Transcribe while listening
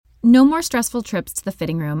No more stressful trips to the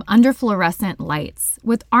fitting room under fluorescent lights.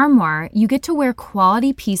 With Armoire, you get to wear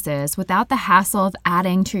quality pieces without the hassle of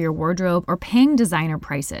adding to your wardrobe or paying designer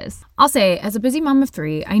prices. I'll say, as a busy mom of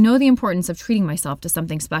 3, I know the importance of treating myself to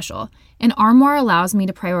something special, and Armoire allows me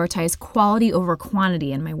to prioritize quality over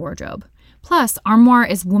quantity in my wardrobe. Plus, Armoire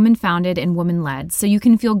is woman-founded and woman-led, so you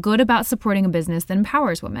can feel good about supporting a business that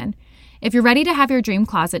empowers women. If you're ready to have your dream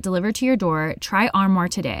closet delivered to your door, try Armoire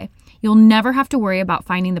today. You'll never have to worry about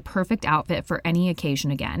finding the perfect outfit for any occasion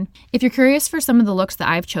again. If you're curious for some of the looks that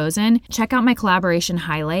I've chosen, check out my collaboration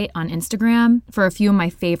highlight on Instagram for a few of my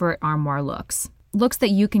favorite Armoire looks. Looks that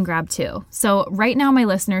you can grab too. So right now my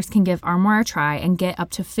listeners can give Armoire a try and get up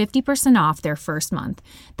to 50% off their first month.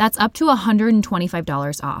 That's up to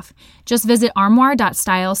 $125 off. Just visit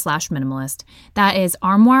armoire.style/minimalist. That is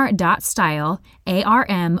armoire.style,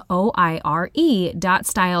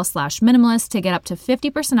 ARMOIRE.style/minimalist to get up to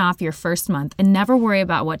 50% off your first month and never worry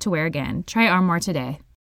about what to wear again. Try Armoire today.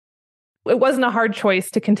 It wasn't a hard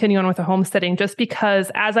choice to continue on with the homesteading just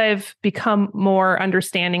because as I've become more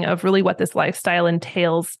understanding of really what this lifestyle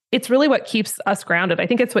entails, it's really what keeps us grounded. I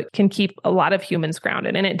think it's what can keep a lot of humans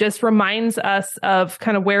grounded. And it just reminds us of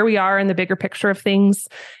kind of where we are in the bigger picture of things.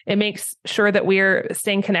 It makes sure that we're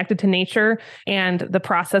staying connected to nature and the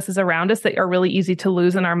processes around us that are really easy to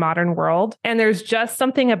lose in our modern world. And there's just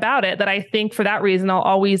something about it that I think for that reason, I'll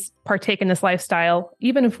always partake in this lifestyle,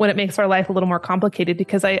 even if when it makes our life a little more complicated,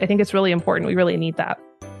 because I think it's really important. We really need that.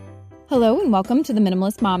 Hello and welcome to the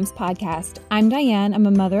Minimalist Moms Podcast. I'm Diane. I'm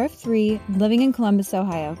a mother of 3 living in Columbus,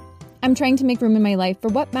 Ohio. I'm trying to make room in my life for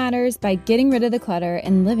what matters by getting rid of the clutter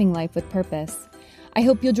and living life with purpose. I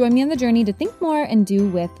hope you'll join me on the journey to think more and do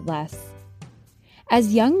with less.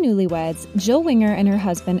 As young newlyweds, Jill Winger and her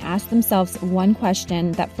husband asked themselves one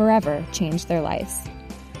question that forever changed their lives.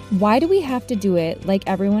 Why do we have to do it like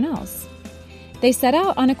everyone else? They set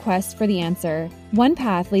out on a quest for the answer, one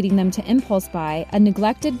path leading them to Impulse Buy, a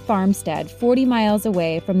neglected farmstead 40 miles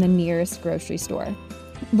away from the nearest grocery store.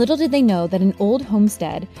 Little did they know that an old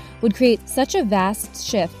homestead would create such a vast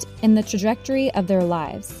shift in the trajectory of their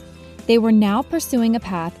lives. They were now pursuing a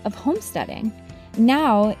path of homesteading.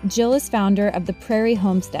 Now, Jill is founder of the Prairie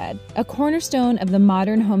Homestead, a cornerstone of the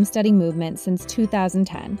modern homesteading movement since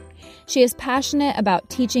 2010. She is passionate about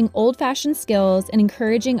teaching old-fashioned skills and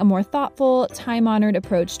encouraging a more thoughtful, time-honored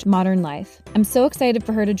approach to modern life. I'm so excited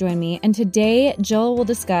for her to join me, and today Jill will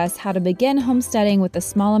discuss how to begin homesteading with a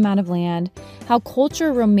small amount of land, how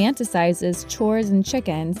culture romanticizes chores and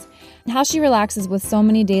chickens, how she relaxes with so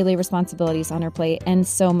many daily responsibilities on her plate, and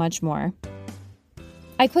so much more.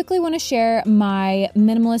 I quickly want to share my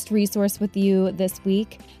minimalist resource with you this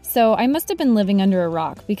week. So I must have been living under a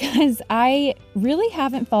rock because I really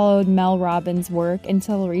haven't followed Mel Robbins' work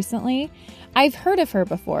until recently. I've heard of her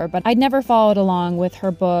before, but I'd never followed along with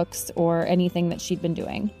her books or anything that she'd been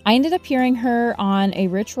doing. I ended up hearing her on a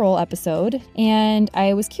Rich Roll episode, and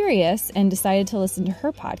I was curious and decided to listen to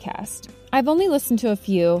her podcast. I've only listened to a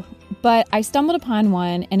few, but I stumbled upon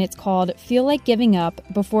one, and it's called Feel Like Giving Up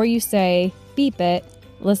Before You Say, Beep It.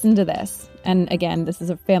 Listen to this. And again, this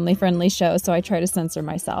is a family-friendly show, so I try to censor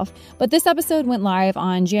myself. But this episode went live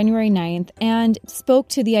on January 9th and spoke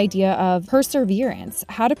to the idea of perseverance,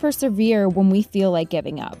 how to persevere when we feel like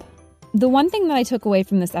giving up. The one thing that I took away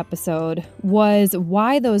from this episode was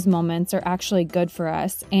why those moments are actually good for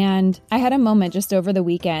us. And I had a moment just over the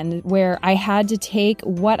weekend where I had to take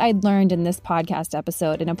what I'd learned in this podcast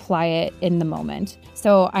episode and apply it in the moment.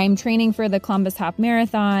 So I'm training for the Columbus Half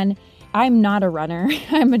Marathon. I'm not a runner,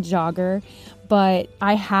 I'm a jogger, but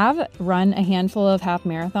I have run a handful of half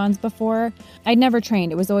marathons before. I'd never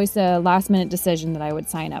trained. It was always a last minute decision that I would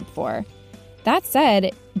sign up for. That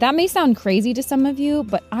said, that may sound crazy to some of you,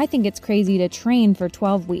 but I think it's crazy to train for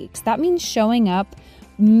 12 weeks. That means showing up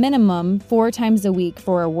minimum 4 times a week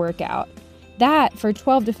for a workout. That, for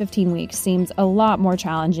 12 to 15 weeks, seems a lot more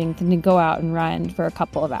challenging than to go out and run for a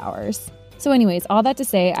couple of hours. So anyways, all that to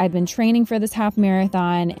say, I've been training for this half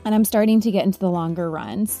marathon and I'm starting to get into the longer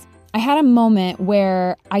runs. I had a moment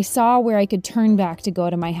where I saw where I could turn back to go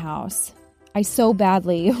to my house. I so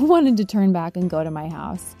badly wanted to turn back and go to my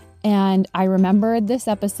house. And I remembered this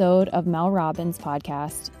episode of Mel Robbins'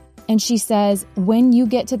 podcast. And she says, when you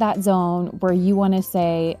get to that zone where you want to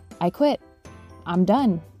say, I quit, I'm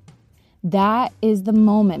done. That is the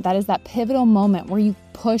moment. That is that pivotal moment where you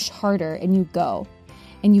push harder and you go.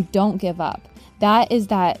 And you don't give up. That is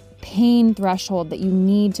that pain threshold that you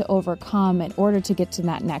need to overcome in order to get to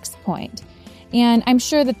that next point. And I'm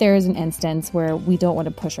sure that there is an instance where we don't want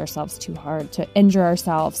to push ourselves too hard to injure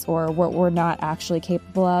ourselves or what we're not actually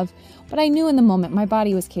capable of. But I knew in the moment my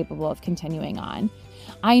body was capable of continuing on.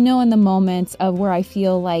 I know in the moments of where I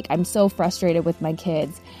feel like I'm so frustrated with my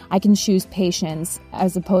kids, I can choose patience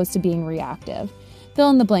as opposed to being reactive.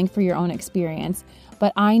 Fill in the blank for your own experience.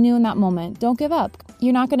 But I knew in that moment, don't give up.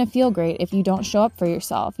 You're not going to feel great if you don't show up for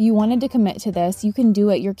yourself. You wanted to commit to this. You can do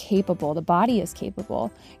it. You're capable. The body is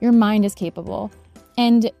capable. Your mind is capable.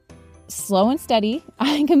 And slow and steady,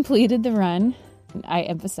 I completed the run. I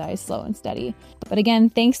emphasize slow and steady. But again,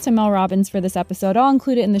 thanks to Mel Robbins for this episode. I'll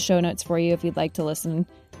include it in the show notes for you if you'd like to listen.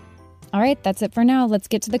 All right, that's it for now. Let's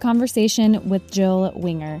get to the conversation with Jill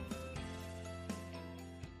Winger.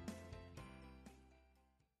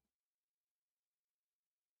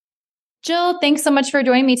 Jill, thanks so much for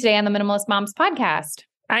joining me today on the Minimalist Moms podcast.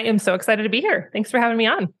 I am so excited to be here. Thanks for having me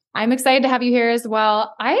on. I'm excited to have you here as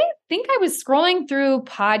well. I think I was scrolling through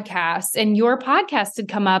podcasts and your podcast had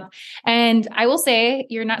come up. And I will say,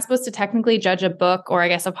 you're not supposed to technically judge a book or I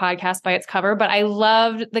guess a podcast by its cover, but I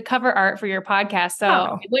loved the cover art for your podcast. So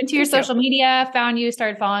I went to your social media, found you,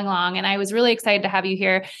 started following along, and I was really excited to have you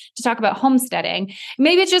here to talk about homesteading.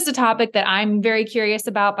 Maybe it's just a topic that I'm very curious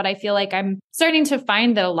about, but I feel like I'm starting to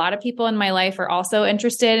find that a lot of people in my life are also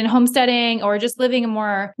interested in homesteading or just living a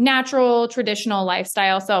more natural, traditional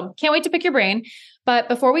lifestyle. So can't wait to pick your brain. But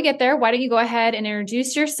before we get there, why don't you go ahead and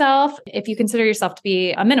introduce yourself if you consider yourself to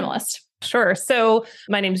be a minimalist? Sure. So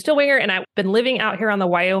my name is Jill Winger, and I've been living out here on the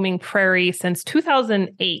Wyoming prairie since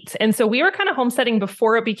 2008. And so we were kind of homesteading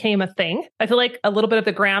before it became a thing. I feel like a little bit of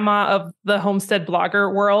the grandma of the homestead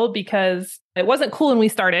blogger world because it wasn't cool when we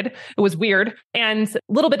started. It was weird. And a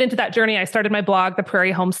little bit into that journey, I started my blog,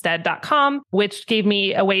 theprairiehomestead.com, which gave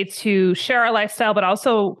me a way to share our lifestyle, but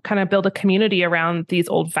also kind of build a community around these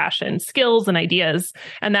old-fashioned skills and ideas.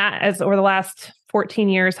 And that, as over the last 14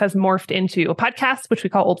 years, has morphed into a podcast, which we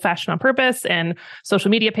call Old Fashioned on Purpose, and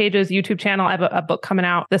social media pages, YouTube channel. I have a book coming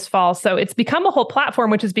out this fall. So it's become a whole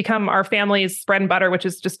platform, which has become our family's bread and butter, which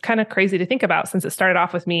is just kind of crazy to think about since it started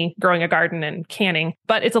off with me growing a garden and canning.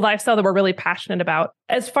 But it's a lifestyle that we're really passionate about.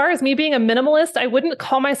 As far as me being a minimalist, I wouldn't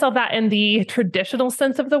call myself that in the traditional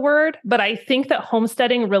sense of the word, but I think that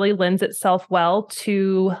homesteading really lends itself well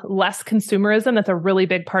to less consumerism. That's a really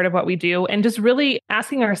big part of what we do. And just really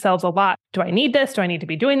asking ourselves a lot, do I need this? Do I need to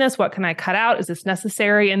be doing this? What can I cut out? Is this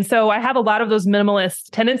necessary? And so I have a lot of those minimalist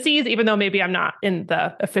tendencies, even though maybe I'm not in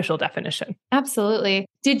the official definition. Absolutely.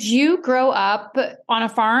 Did you grow up on a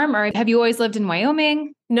farm or have you always lived in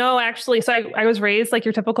Wyoming? No, actually. So I was raised like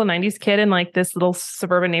your typical 90s kid in like this little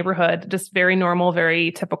suburban neighborhood, just very normal,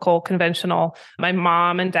 very typical, conventional. My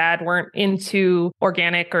mom and dad weren't into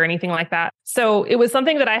organic or anything like that. So it was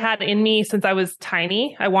something that I had in me since I was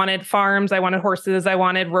tiny. I wanted farms. I wanted horses. I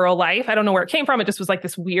wanted rural life. I don't know where it came from. It just was like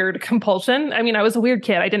this weird compulsion. I mean, I was a weird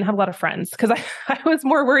kid. I didn't have a lot of friends because I was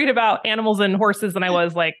more worried about animals and horses than I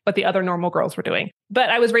was like what the other normal girls were doing. But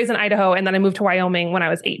I was raised in Idaho, and then I moved to Wyoming when I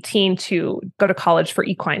was 18 to go to college for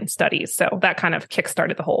equine studies. So that kind of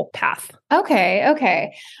kickstarted the whole path.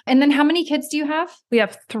 Okay. And then how many kids do you have? We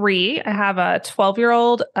have 3. I have a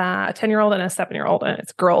 12-year-old, a 10-year-old, and a 7-year-old, and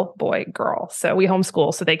it's girl, boy, girl. So we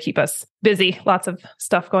homeschool, so they keep us busy. Lots of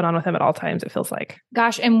stuff going on with them at all times, it feels like.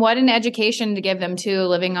 Gosh, and what an education to give them too,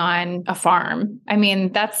 living on a farm. I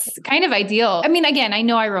mean, that's kind of ideal. I mean, again, I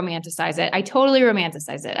know I romanticize it. I totally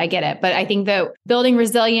romanticize it. I get it. But I think that building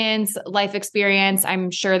resilience, life experience,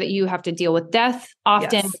 I'm sure that you have to deal with death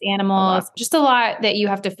often with animals, just a lot that you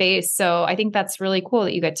have to face. So I think that's really cool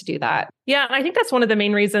that you get to do that. Yeah. And I think that's one of the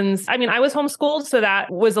main reasons. I mean, I was homeschooled, so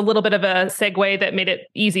that was a little bit of a segue that made it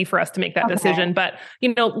easy for us to make that decision. But,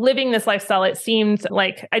 living this lifestyle, it seemed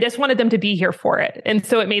like I just wanted them to be here for it. And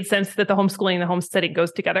so it made sense that the homeschooling and the homesteading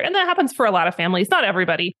goes together. And that happens for a lot of families, not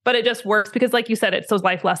everybody, but it just works because like you said, it's those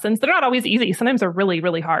life lessons. They're not always easy. Sometimes they're really,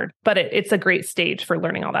 really hard, but it's a great stage for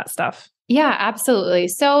learning all that stuff. Yeah, absolutely.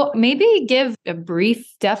 So maybe give a brief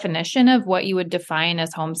definition of what you would define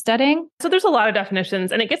as homesteading. So there's a lot of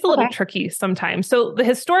definitions and it gets a little tricky sometimes. So the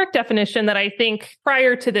historic definition that I think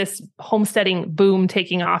prior to this homesteading boom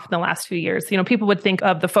taking off in the last few years, people would think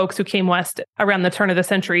of the folks who came west around the turn of the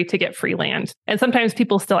century to get free land. And sometimes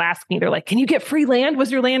people still ask me, they're like, can you get free land? Was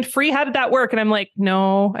your land free? How did that work? And I'm like,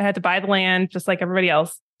 no, I had to buy the land just like everybody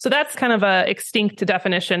else. So that's kind of a extinct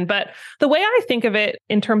definition. But the way I think of it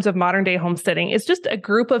in terms of modern day homesteading is just a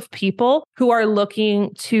group of people who are looking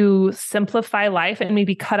to simplify life and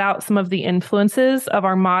maybe cut out some of the influences of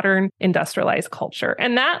our modern industrialized culture.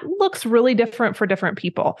 And that looks really different for different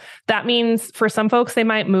people. That means for some folks, they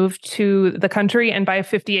might move to the country and buy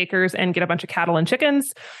 50 acres and get a bunch of cattle and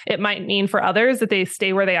chickens. It might mean for others that they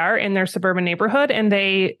stay where they are in their suburban neighborhood and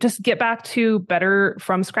they just get back to better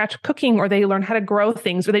from scratch cooking, or they learn how to grow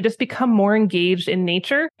things, where they just become more engaged in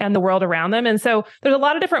nature and the world around them. And so there's a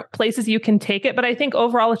lot of different places you can take it. But I think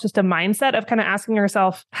overall, it's just a mindset of kind of asking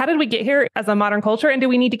yourself, how did we get here as a modern culture? And do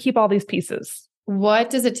we need to keep all these pieces? What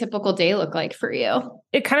does a typical day look like for you?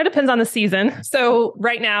 It kind of depends on the season. So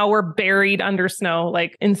right now we're buried under snow,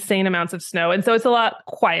 like insane amounts of snow. And so it's a lot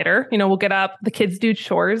quieter. We'll get up, the kids do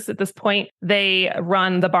chores at this point. They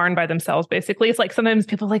run the barn by themselves, basically. It's like sometimes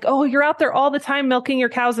people are like, oh, you're out there all the time milking your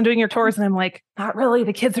cows and doing your chores. And I'm like, not really.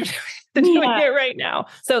 The kids are doing it right now.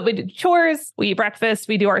 So we do chores, we eat breakfast,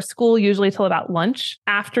 we do our school usually till about lunch.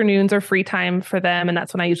 Afternoons are free time for them. And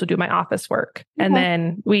that's when I usually do my office work. Okay. And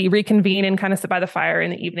then we reconvene and kind of sit by the fire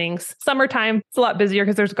in the evenings. Summertime, it's a lot busier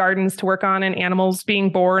because there's gardens to work on and animals being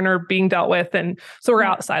born or being dealt with. And so we're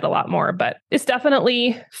outside a lot more, but it's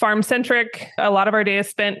definitely farm centric. A lot of our day is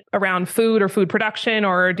spent around food or food production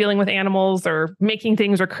or dealing with animals or making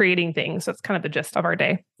things or creating things. So it's kind of the gist of our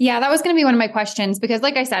day. Yeah, that was going to be one of my questions because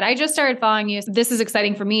like I said, I just started following you. So this is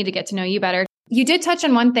exciting for me to get to know you better. You did touch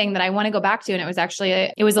on one thing that I want to go back to, and it was actually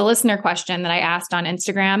a listener question that I asked on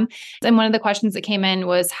Instagram. And one of the questions that came in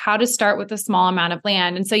was how to start with a small amount of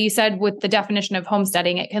land. And so you said with the definition of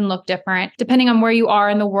homesteading, it can look different depending on where you are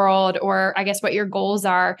in the world or I guess what your goals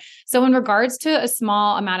are. So in regards to a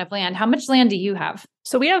small amount of land, how much land do you have?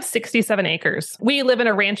 So we have 67 acres. We live in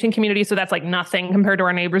a ranching community, so that's like nothing compared to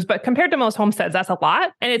our neighbors. But compared to most homesteads, that's a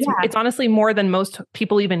lot. And it's honestly more than most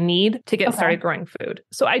people even need to get started growing food.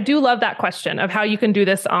 So I do love that question of how you can do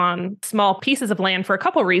this on small pieces of land for a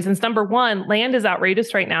couple of reasons. Number one, land is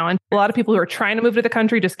outrageous right now. And a lot of people who are trying to move to the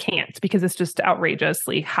country just can't because it's just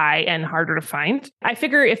outrageously high and harder to find. I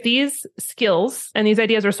figure if these skills and these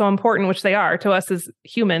ideas are so important, which they are to us as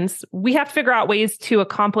humans, we have to figure out ways to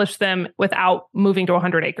accomplish them without moving to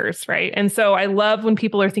 100 acres, right? And so I love when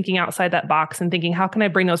people are thinking outside that box and thinking, how can I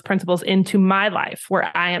bring those principles into my life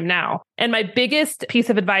where I am now? And my biggest piece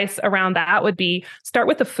of advice around that would be start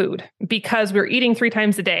with the food because we're eating 3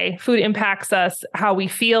 times a day. Food impacts us, how we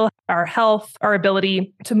feel, our health, our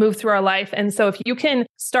ability to move through our life. And so if you can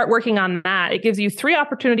start working on that, it gives you 3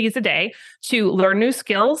 opportunities a day to learn new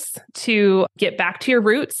skills, to get back to your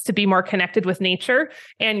roots, to be more connected with nature.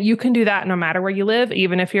 And you can do that no matter where you live,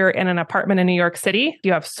 even if you're in an apartment in New York City,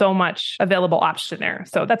 you have so much available option there.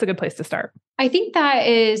 So that's a good place to start. I think that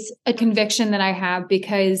is a conviction that I have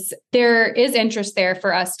because there is interest there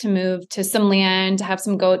for us to move to some land, to have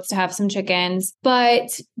some goats, to have some chickens.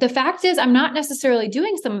 But the fact is, I'm not necessarily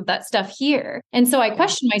doing some of that stuff here. And so I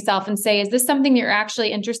question myself and say, is this something that you're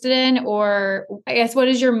actually interested in? Or I guess, what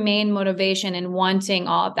is your main motivation in wanting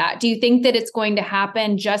all of that? Do you think that it's going to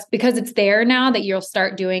happen just because it's there now that you'll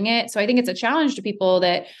start doing it? So I think it's a challenge to people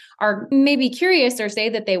that are maybe curious or say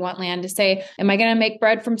that they want land to say, am I going to make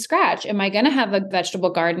bread from scratch? Am I going to have a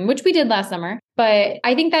vegetable garden, which we did last summer? But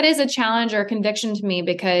I think that is a challenge or a conviction to me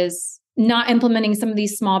because not implementing some of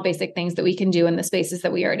these small basic things that we can do in the spaces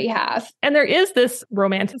that we already have. And there is this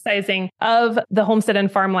romanticizing of the homestead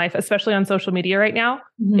and farm life, especially on social media right now.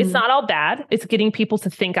 Mm-hmm. It's not all bad. It's getting people to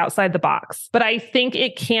think outside the box. But I think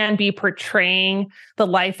it can be portraying the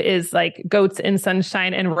life is like goats and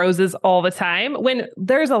sunshine and roses all the time. When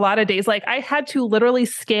there's a lot of days, like I had to literally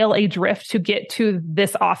scale a drift to get to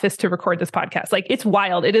this office to record this podcast. Like it's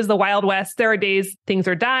wild. It is the Wild West. There are days things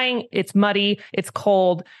are dying. It's muddy. It's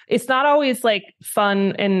cold. It's not always like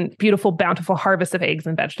fun and beautiful, bountiful harvest of eggs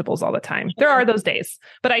and vegetables all the time. There are those days.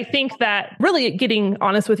 But I think that really getting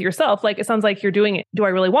honest with yourself, like it sounds like you're doing it. Do I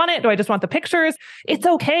really want it? Do I just want the pictures? It's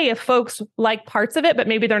okay if folks like parts of it, but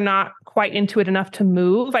maybe they're not quite into it enough to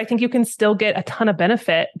move. I think you can still get a ton of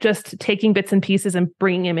benefit just taking bits and pieces and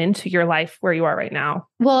bringing them into your life where you are right now.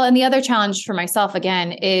 Well, and the other challenge for myself,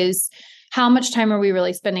 again, is how much time are we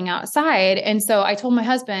really spending outside? And so I told my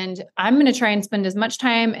husband, I'm going to try and spend as much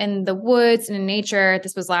time in the woods and in nature.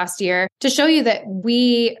 This was last year to show you that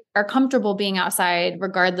we are comfortable being outside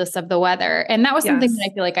regardless of the weather. And that was something that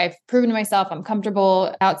I feel like I've proven to myself. I'm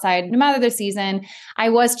comfortable outside no matter the season. I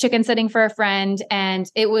was chicken sitting for a friend and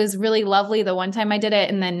it was really lovely the one time I did it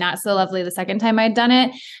and then not so lovely the second time I'd done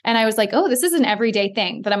it. And I was like, oh, this is an everyday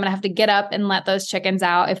thing that I'm going to have to get up and let those chickens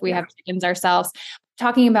out if we have chickens ourselves.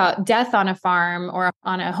 Talking about death on a farm or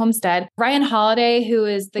on a homestead, Ryan Holiday, who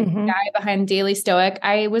is the guy behind Daily Stoic,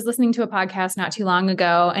 I was listening to a podcast not too long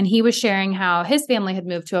ago, and he was sharing how his family had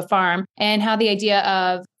moved to a farm and how the idea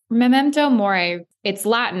of memento mori, it's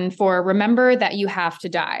Latin for remember that you have to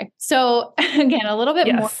die. So again, a little bit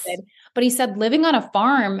morbid. But he said living on a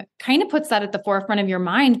farm kind of puts that at the forefront of your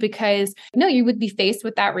mind because, you would be faced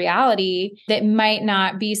with that reality that might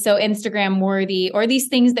not be so Instagram worthy or these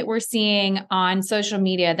things that we're seeing on social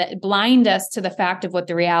media that blind us to the fact of what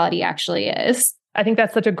the reality actually is. I think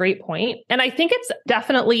that's such a great point. And I think it's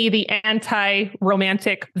definitely the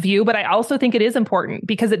anti-romantic view, but I also think it is important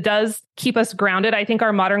because it does keep us grounded. I think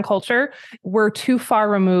our modern culture, we're too far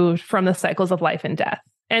removed from the cycles of life and death.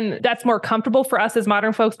 And that's more comfortable for us as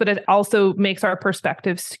modern folks, but it also makes our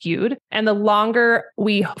perspective skewed. And the longer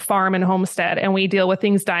we farm and homestead and we deal with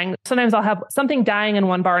things dying, sometimes I'll have something dying in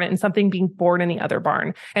one barn and something being born in the other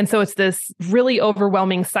barn. And so it's this really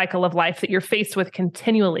overwhelming cycle of life that you're faced with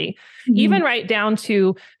continually, even right down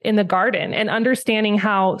to in the garden and understanding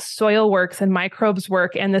how soil works and microbes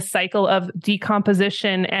work and the cycle of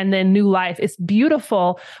decomposition and then new life. It's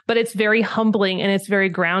beautiful, but it's very humbling and it's very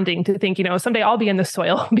grounding to think, someday I'll be in the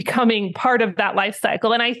soil becoming part of that life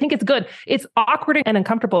cycle. And I think it's good. It's awkward and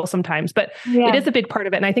uncomfortable sometimes, but it is a big part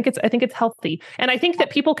of it. And I think it's healthy. And I think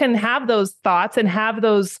that people can have those thoughts and have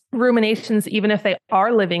those ruminations, even if they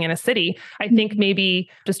are living in a city. I think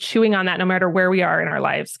maybe just chewing on that, no matter where we are in our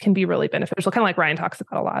lives, can be really beneficial, kind of like Ryan talks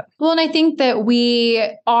about a lot. Well, and I think that we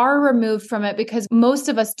are removed from it because most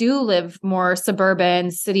of us do live more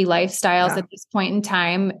suburban city lifestyles at this point in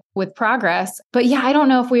time with progress. But I don't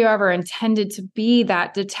know if we were ever intended to be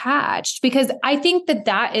that detached, because I think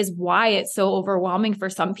that is why it's so overwhelming for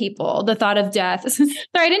some people. The thought of death. Sorry,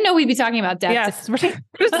 I didn't know we'd be talking about death. Yes, we're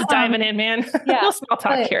just diving in, man. No small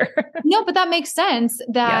talk here. No, but that makes sense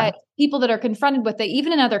that people that are confronted with it,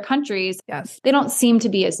 even in other countries, they don't seem to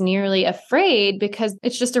be as nearly afraid because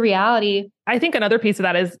it's just a reality. I think another piece of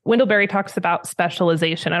that is Wendell Berry talks about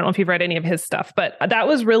specialization. I don't know if you've read any of his stuff, but that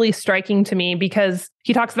was really striking to me because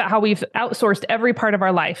he talks about how we've outsourced every part of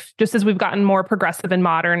our life, just as we've gotten more progressive and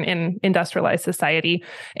modern in industrialized society.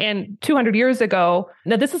 And 200 years ago,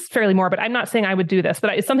 now this is fairly morbid. I'm not saying I would do this, but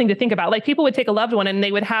it's something to think about. Like people would take a loved one and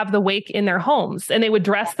they would have the wake in their homes and they would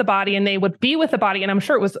dress the body and they would be with the body. And I'm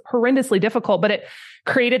sure it was horrendously difficult, but it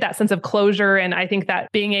created that sense of closure. And I think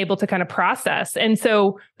that being able to kind of process. And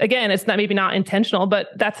so again, it's maybe not intentional, but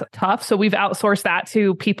that's tough. So we've outsourced that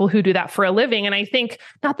to people who do that for a living. And I think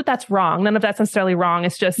not that that's wrong. None of that's necessarily wrong.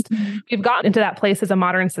 It's just we've gotten into that place as a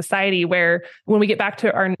modern society where when we get back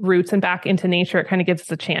to our roots and back into nature, it kind of gives us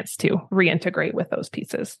a chance to reintegrate with those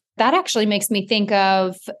pieces. That actually makes me think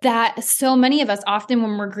of that so many of us often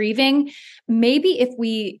when we're grieving, maybe if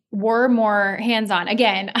we were more hands-on,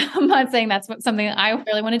 again, I'm not saying that's something that I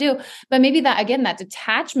really want to do, but maybe that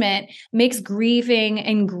detachment makes grieving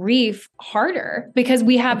and grief harder because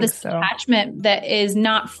we have this detachment that is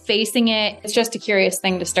not facing it. It's just a curious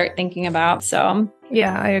thing to start thinking about. So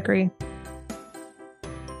yeah, I agree.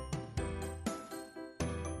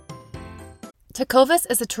 Tecovas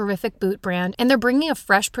is a terrific boot brand, and they're bringing a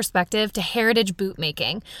fresh perspective to heritage boot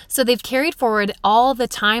making. So they've carried forward all the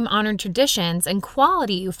time-honored traditions and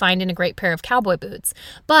quality you find in a great pair of cowboy boots,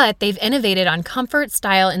 but they've innovated on comfort,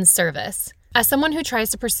 style, and service. As someone who tries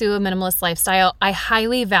to pursue a minimalist lifestyle, I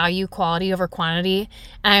highly value quality over quantity,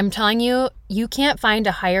 and I'm telling you, you can't find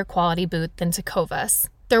a higher quality boot than Tecovas.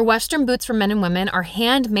 Their Western boots for men and women are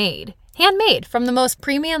handmade from the most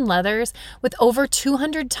premium leathers with over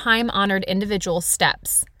 200 time-honored individual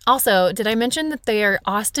steps. Also, did I mention that they are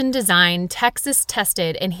Austin designed, Texas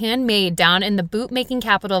tested, and handmade down in the boot-making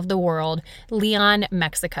capital of the world, Leon,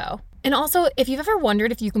 Mexico. And also, if you've ever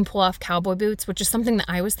wondered if you can pull off cowboy boots, which is something that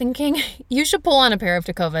I was thinking, you should pull on a pair of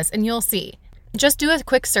Tecovas and you'll see. Just do a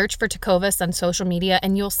quick search for Tecovas on social media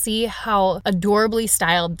and you'll see how adorably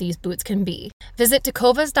styled these boots can be. Visit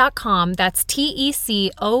tecovas.com, that's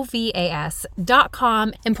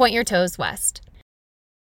TECOVAS.com, and point your toes west.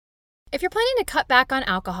 If you're planning to cut back on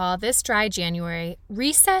alcohol this dry January,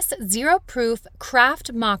 Recess Zero Proof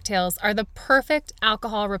Craft Mocktails are the perfect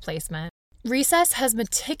alcohol replacement. Recess has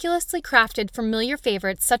meticulously crafted familiar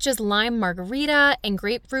favorites such as lime margarita and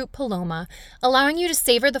grapefruit paloma, allowing you to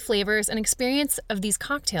savor the flavors and experience of these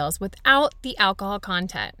cocktails without the alcohol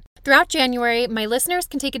content. Throughout January, my listeners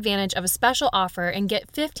can take advantage of a special offer and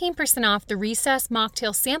get 15% off the Recess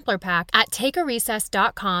Mocktail Sampler Pack at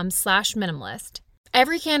takearecess.com/minimalist.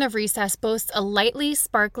 Every can of Recess boasts a lightly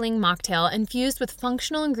sparkling mocktail infused with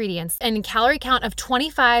functional ingredients and a calorie count of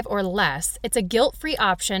 25 or less. It's a guilt-free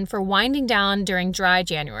option for winding down during dry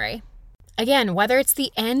January. Again, whether it's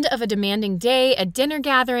the end of a demanding day, a dinner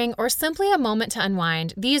gathering, or simply a moment to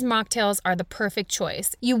unwind, these mocktails are the perfect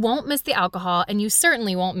choice. You won't miss the alcohol, and you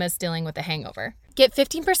certainly won't miss dealing with a hangover. Get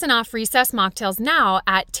 15% off Recess mocktails now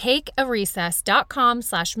at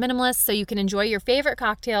takearecess.com/minimalist so you can enjoy your favorite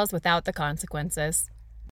cocktails without the consequences.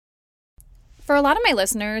 For a lot of my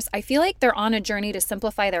listeners, I feel like they're on a journey to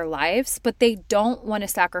simplify their lives, but they don't want to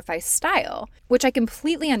sacrifice style, which I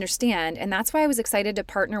completely understand, and that's why I was excited to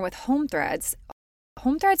partner with Home Threads.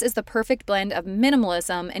 Home Threads is the perfect blend of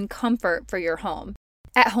minimalism and comfort for your home.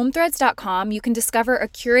 At HomeThreads.com, you can discover a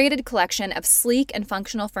curated collection of sleek and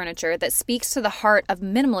functional furniture that speaks to the heart of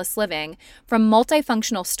minimalist living, from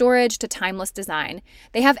multifunctional storage to timeless design.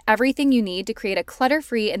 They have everything you need to create a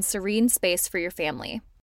clutter-free and serene space for your family.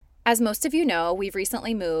 As most of you know, we've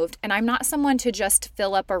recently moved, and I'm not someone to just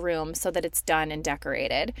fill up a room so that it's done and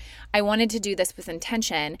decorated. I wanted to do this with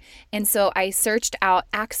intention, and so I searched out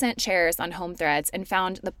accent chairs on HomeThreads and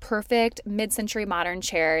found the perfect mid-century modern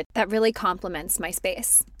chair that really complements my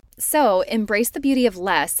space. So, embrace the beauty of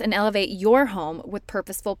less and elevate your home with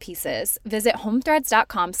purposeful pieces. Visit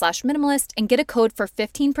homethreads.com/minimalist and get a code for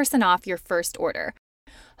 15% off your first order.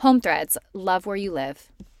 HomeThreads, love where you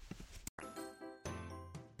live.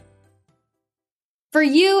 For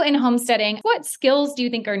you in homesteading, what skills do you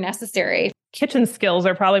think are necessary? Kitchen skills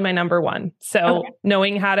are probably my number one. So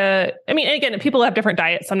knowing how to, again, people have different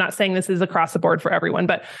diets. So I'm not saying this is across the board for everyone,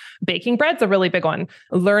 but baking bread's a really big one.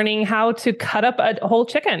 Learning how to cut up a whole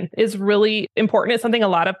chicken is really important. It's something a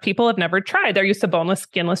lot of people have never tried. They're used to boneless,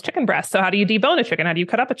 skinless chicken breasts. So how do you debone a chicken? How do you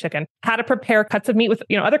cut up a chicken? How to prepare cuts of meat with,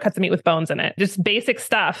 other cuts of meat with bones in it. Just basic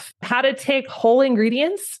stuff. How to take whole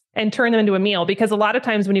ingredients and turn them into a meal. Because a lot of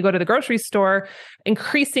times when you go to the grocery store,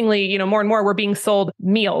 increasingly, more and more, we're being sold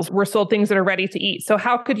meals. We're sold things that are ready to eat. So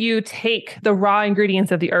how could you take the raw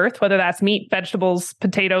ingredients of the earth, whether that's meat, vegetables,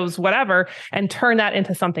 potatoes, whatever, and turn that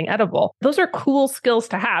into something edible? Those are cool skills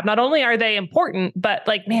to have. Not only are they important, but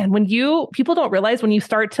people don't realize when you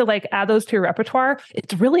start to add those to your repertoire,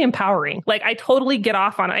 it's really empowering. I totally get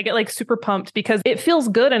off on it. I get super pumped because it feels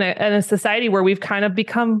good in a society where we've kind of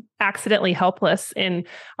become accidentally helpless in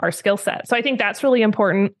our skill set. So I think that's really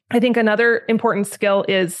important. I think another important skill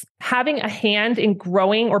is having a hand in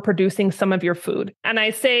growing or producing some of your food. And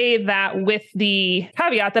I say that with the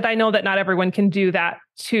caveat that I know that not everyone can do that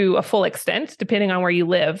to a full extent, depending on where you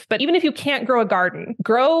live. But even if you can't grow a garden,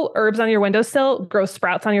 grow herbs on your windowsill, grow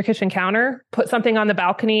sprouts on your kitchen counter, put something on the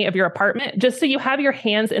balcony of your apartment, just so you have your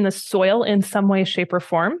hands in the soil in some way, shape, or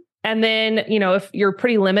form. And then, if you're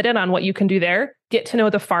pretty limited on what you can do there, get to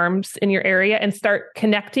know the farms in your area and start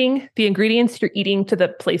connecting the ingredients you're eating to the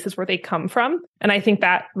places where they come from. And I think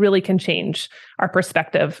that really can change our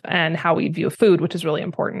perspective and how we view food, which is really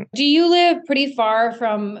important. Do you live pretty far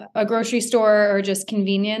from a grocery store or just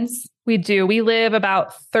convenience? We do. We live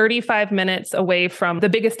about 35 minutes away from the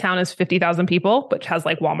biggest town is 50,000 people, which has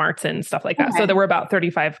Walmarts and stuff like that. Okay. So that we're about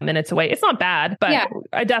 35 minutes away. It's not bad, but yeah.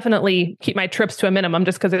 I definitely keep my trips to a minimum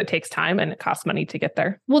just because it takes time and it costs money to get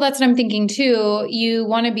there. Well, that's what I'm thinking too. You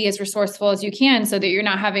want to be as resourceful as you can so that you're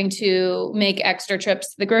not having to make extra trips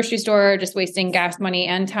to the grocery store, just wasting gas money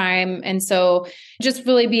and time. And so just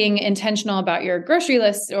really being intentional about your grocery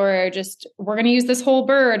list, or just, we're going to use this whole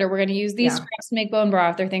bird, or we're going to use these scraps to make bone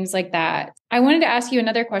broth, or things like that. I wanted to ask you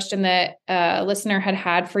another question that a listener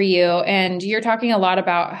had for you. And you're talking a lot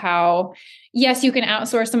about how, yes, you can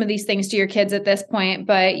outsource some of these things to your kids at this point,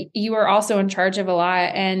 but you are also in charge of a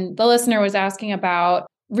lot. And the listener was asking about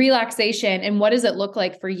relaxation and what does it look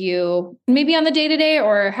like for you, maybe on the day-to-day,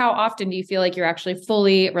 or how often do you feel like you're actually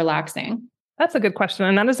fully relaxing? That's a good question.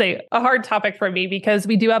 And that is a hard topic for me because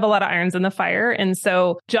we do have a lot of irons in the fire. And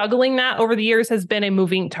so juggling that over the years has been a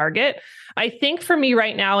moving target. I think for me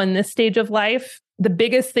right now in this stage of life, the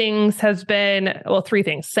biggest things has been, three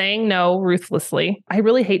things: saying no ruthlessly. I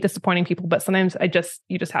really hate disappointing people, but sometimes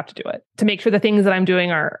you just have to do it to make sure the things that I'm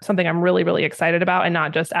doing are something I'm really, really excited about and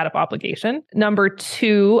not just out of obligation. Number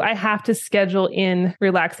two, I have to schedule in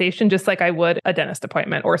relaxation just like I would a dentist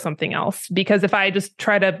appointment or something else. Because if I just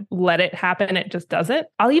try to let it happen, it just doesn't.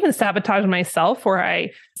 I'll even sabotage myself where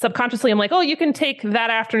I subconsciously am like, you can take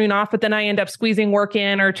that afternoon off, but then I end up squeezing work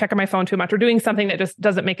in or checking my phone too much or doing something that just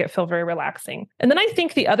doesn't make it feel very relaxing. And then I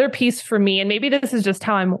think the other piece for me, and maybe this is just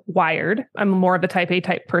how I'm wired, I'm more of the type A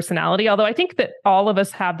type personality, although I think that all of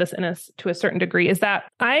us have this in us to a certain degree, is that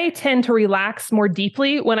I tend to relax more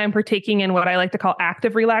deeply when I'm partaking in what I like to call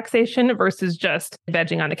active relaxation versus just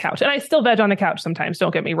vegging on the couch. And I still veg on the couch sometimes,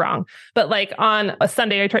 don't get me wrong. But on a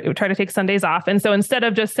Sunday, I try to take Sundays off. And so instead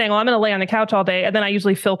of just saying, I'm going to lay on the couch all day, and then I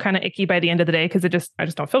usually feel kind of icky by the end of the day because I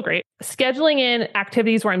just don't feel great. Scheduling in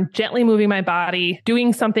activities where I'm gently moving my body,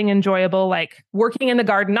 doing something enjoyable, like working in the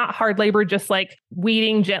garden, not hard labor, just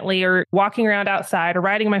weeding gently or walking around outside or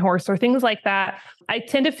riding my horse or things like that. I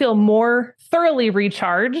tend to feel more thoroughly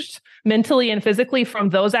recharged mentally and physically from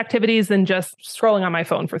those activities than just scrolling on my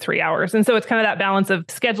phone for 3 hours. And so it's kind of that balance of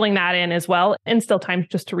scheduling that in as well and still time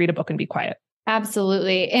just to read a book and be quiet.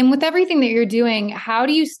 Absolutely. And with everything that you're doing, how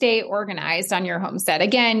do you stay organized on your homestead?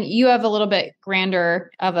 Again, you have a little bit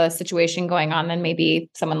grander of a situation going on than maybe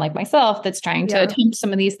someone like myself that's trying to attempt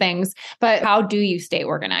some of these things. But how do you stay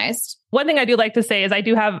organized? One thing I do like to say is I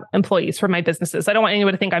do have employees for my businesses. I don't want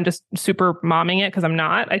anyone to think I'm just super momming it because I'm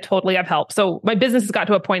not. I totally have help. So my business has got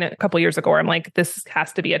to a point a couple of years ago where I'm like, this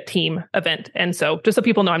has to be a team event. And so just so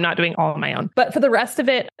people know, I'm not doing all on my own. But for the rest of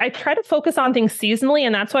it, I try to focus on things seasonally.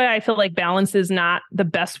 And that's why I feel like balance is not the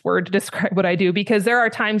best word to describe what I do, because there are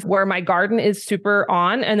times where my garden is super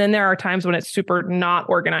on, and then there are times when it's super not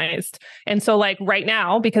organized. And so like right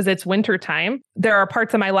now, because it's winter time, there are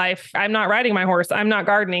parts of my life, I'm not riding my horse, I'm not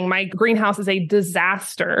gardening. My greenhouse is a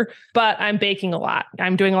disaster, but I'm baking a lot.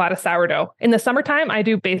 I'm doing a lot of sourdough. In the summertime, I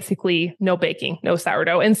do basically no baking, no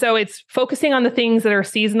sourdough. And so it's focusing on the things that are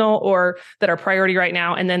seasonal or that are priority right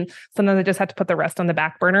now. And then sometimes I just have to put the rest on the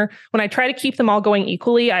back burner. When I try to keep them all going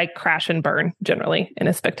equally, I crash and burn generally in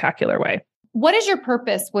a spectacular way. What is your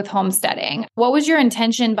purpose with homesteading? What was your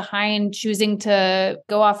intention behind choosing to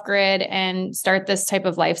go off grid and start this type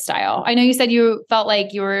of lifestyle? I know you said you felt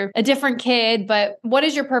like you were a different kid, but what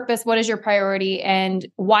is your purpose? What is your priority? And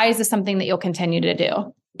why is this something that you'll continue to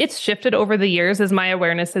do? It's shifted over the years as my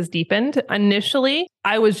awareness has deepened. Initially,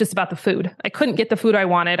 I was just about the food. I couldn't get the food I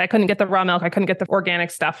wanted. I couldn't get the raw milk. I couldn't get the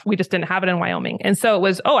organic stuff. We just didn't have it in Wyoming. And so it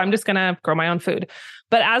was, I'm just going to grow my own food.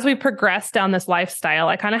 But as we progressed down this lifestyle,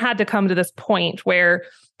 I kind of had to come to this point where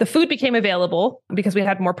the food became available because we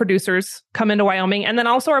had more producers come into Wyoming. And then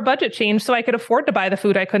also our budget changed so I could afford to buy the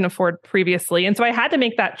food I couldn't afford previously. And so I had to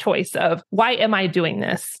make that choice of, why am I doing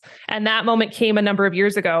this? And that moment came a number of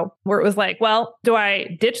years ago where it was like, well, do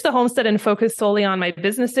I ditch the homestead and focus solely on my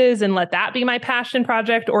businesses and let that be my passion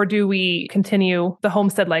project? Or do we continue the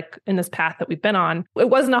homestead like in this path that we've been on? It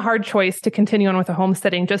wasn't a hard choice to continue on with the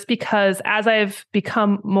homesteading, just because as I've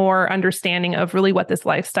become more understanding of really what this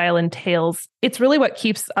lifestyle entails, it's really what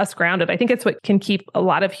keeps us grounded. I think it's what can keep a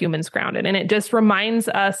lot of humans grounded. And it just reminds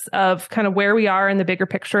us of kind of where we are in the bigger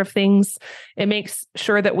picture of things. It makes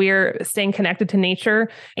sure that we're staying connected to nature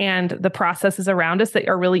and the processes around us that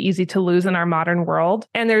are really easy to lose in our modern world.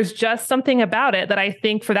 And there's just something about it that I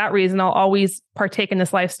think for that reason, I'll always partake in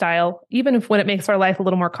this lifestyle, even if when it makes our life a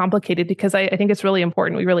little more complicated, because I think it's really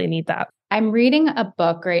important. We really need that. I'm reading a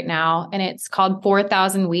book right now, and it's called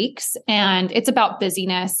 4,000 Weeks, and it's about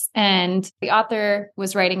busyness. And the author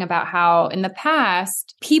was writing about how in the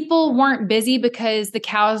past, people weren't busy because the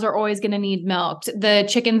cows are always going to need milked. The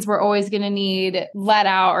chickens were always going to need let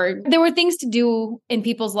out, or there were things to do in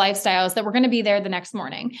people's lifestyles that were going to be there the next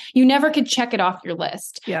morning. You never could check it off your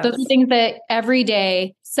list. Yes. Those are things that every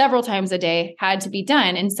day, several times a day had to be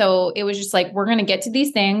done. And so it was just like, we're going to get to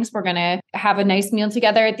these things. We're going to have a nice meal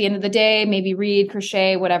together at the end of the day, maybe read,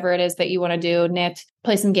 crochet, whatever it is that you want to do, knit,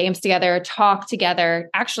 play some games together, talk together,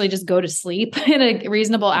 actually just go to sleep in a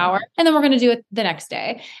reasonable hour. And then we're going to do it the next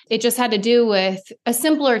day. It just had to do with a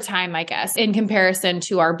simpler time, I guess, in comparison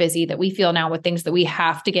to our busy that we feel now with things that we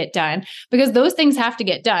have to get done, because those things have to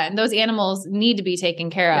get done. Those animals need to be taken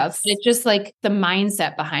care of. Yes. It's just like the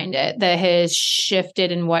mindset behind it that has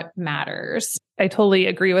shifted in what matters. I totally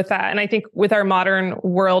agree with that. And I think with our modern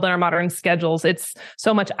world and our modern schedules, it's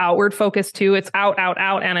so much outward focus too. It's out,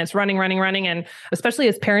 and it's running. And especially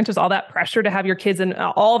as parents, there's all that pressure to have your kids in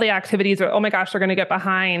all the activities, or, oh my gosh, they're going to get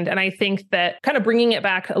behind. And I think that kind of bringing it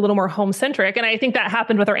back a little more home centric. And I think that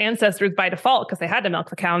happened with our ancestors by default because they had to milk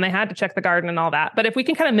the cow and they had to check the garden and all that. But if we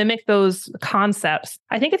can kind of mimic those concepts,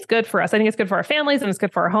 I think it's good for us. I think it's good for our families and it's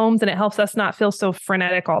good for our homes, and it helps us not feel so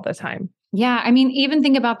frenetic all the time. Yeah. I mean, even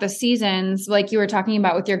think about the seasons, like you were talking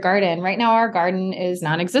about with your garden. Right now, our garden is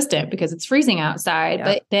non-existent because it's freezing outside. Yeah.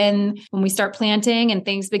 But then when we start planting and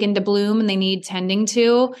things begin to bloom and they need tending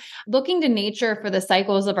to, looking to nature for the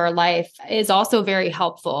cycles of our life is also very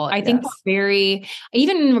helpful. I think very,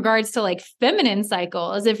 even in regards to like feminine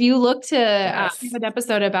cycles, if you look to an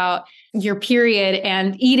episode about your period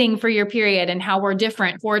and eating for your period and how we're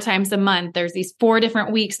different 4 times a month. There's these 4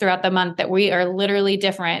 different weeks throughout the month that we are literally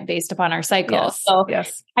different based upon our cycles.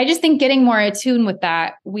 Yes. I just think getting more attuned with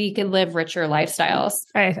that, we could live richer lifestyles.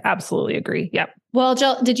 I absolutely agree. Yep. Well,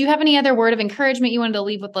 Jill, did you have any other word of encouragement you wanted to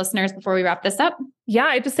leave with listeners before we wrap this up? Yeah,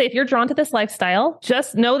 I just say if you're drawn to this lifestyle,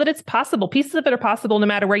 just know that it's possible. Pieces of it are possible no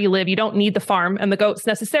matter where you live. You don't need the farm and the goats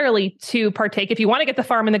necessarily to partake. If you want to get the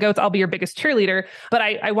farm and the goats, I'll be your biggest cheerleader. But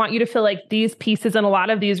I want you to feel like these pieces and a lot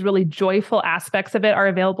of these really joyful aspects of it are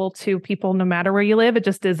available to people no matter where you live. It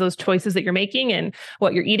just is those choices that you're making and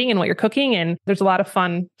what you're eating and what you're cooking. And there's a lot of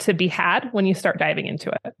fun to be had when you start diving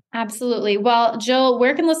into it. Absolutely. Well, Jill,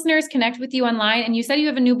 where can listeners connect with you online? And you said you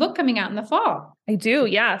have a new book coming out in the fall. I do.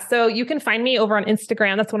 Yeah. So you can find me over on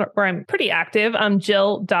Instagram. That's where I'm pretty active.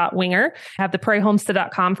 Jill.Winger. I have the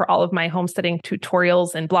prairiehomestead.com for all of my homesteading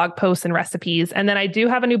tutorials and blog posts and recipes. And then I do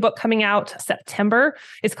have a new book coming out September.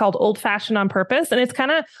 It's called Old Fashioned on Purpose. And it's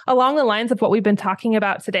kind of along the lines of what we've been talking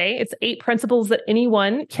about today. It's 8 principles that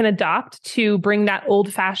anyone can adopt to bring that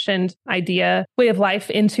old fashioned idea, way of life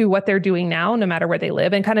into what they're doing now, no matter where they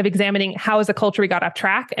live, and kind of examining how as a culture we got off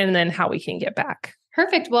track and then how we can get back.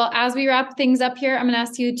 Perfect. Well, as we wrap things up here, I'm going to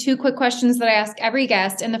ask you 2 quick questions that I ask every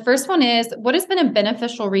guest. And the first one is, what has been a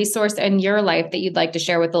beneficial resource in your life that you'd like to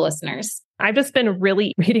share with the listeners? I've just been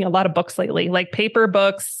really reading a lot of books lately, like paper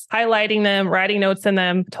books, highlighting them, writing notes in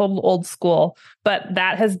them, total old school. But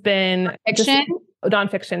that has been Fiction?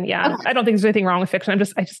 Nonfiction. Yeah. Okay. I don't think there's anything wrong with fiction.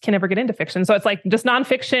 I just can never get into fiction. So it's like just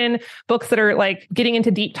nonfiction books that are like getting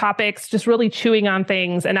into deep topics, just really chewing on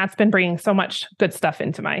things. And that's been bringing so much good stuff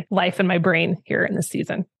into my life and my brain here in this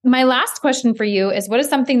season. My last question for you is, what is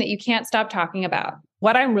something that you can't stop talking about?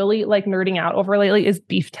 What I'm really like nerding out over lately is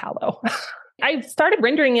beef tallow. I started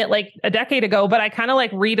rendering it like a decade ago, but I kind of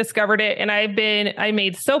like rediscovered it. And I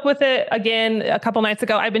made soap with it again a couple nights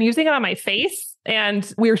ago. I've been using it on my face.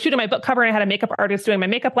 And we were shooting my book cover and I had a makeup artist doing my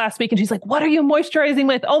makeup last week. And she's like, what are you moisturizing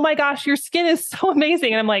with? Oh my gosh, your skin is so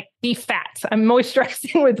amazing. And I'm like, beef fat. I'm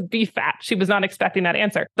moisturizing with beef fat. She was not expecting that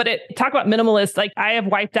answer. But talk about minimalist. Like I have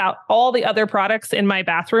wiped out all the other products in my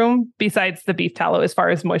bathroom besides the beef tallow as far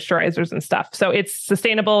as moisturizers and stuff. So it's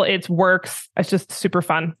sustainable. It works. It's just super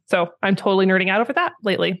fun. So I'm totally nerding out over that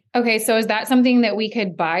lately. Okay. So is that something that we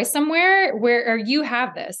could buy somewhere or you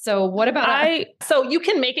have this? So what about So you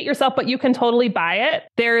can make it yourself, but you can totally buy it.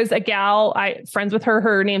 There's a gal, friends with her.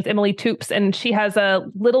 Her name's Emily Toops, and she has a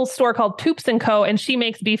little store called Toops & Co. And she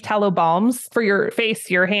makes beef tallow balms for your face,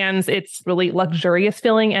 your hands. It's really luxurious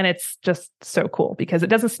feeling. And it's just so cool because it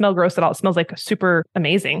doesn't smell gross at all. It smells like super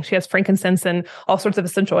amazing. She has frankincense and all sorts of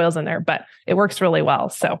essential oils in there, but it works really well.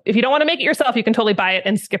 So if you don't want to make it yourself, you can totally buy it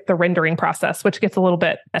and skip the rendering process, which gets a little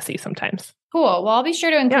bit messy sometimes. Cool. Well, I'll be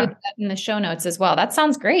sure to include that in the show notes as well. That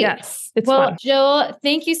sounds great. Yes. It's fun. Jill,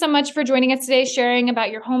 thank you so much for joining us today, sharing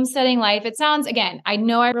about your homesteading life. It sounds, again, I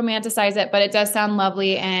know I romanticize it, but it does sound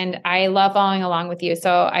lovely. And I love following along with you.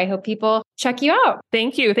 So I hope people check you out.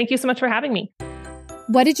 Thank you. Thank you so much for having me.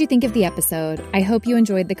 What did you think of the episode? I hope you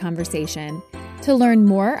enjoyed the conversation. To learn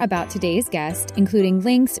more about today's guest, including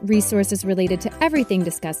links, resources related to everything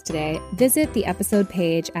discussed today, visit the episode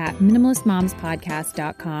page at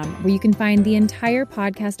minimalistmomspodcast.com, where you can find the entire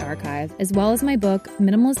podcast archive, as well as my book,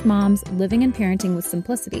 Minimalist Moms: Living and Parenting with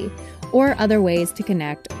Simplicity, or other ways to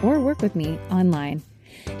connect or work with me online.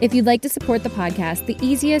 If you'd like to support the podcast, the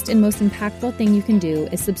easiest and most impactful thing you can do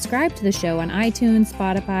is subscribe to the show on iTunes,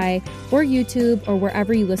 Spotify, or YouTube, or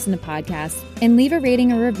wherever you listen to podcasts, and leave a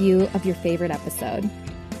rating or review of your favorite episode.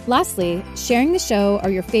 Lastly, sharing the show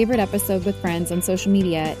or your favorite episode with friends on social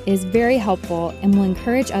media is very helpful and will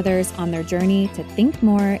encourage others on their journey to think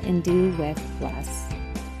more and do with less.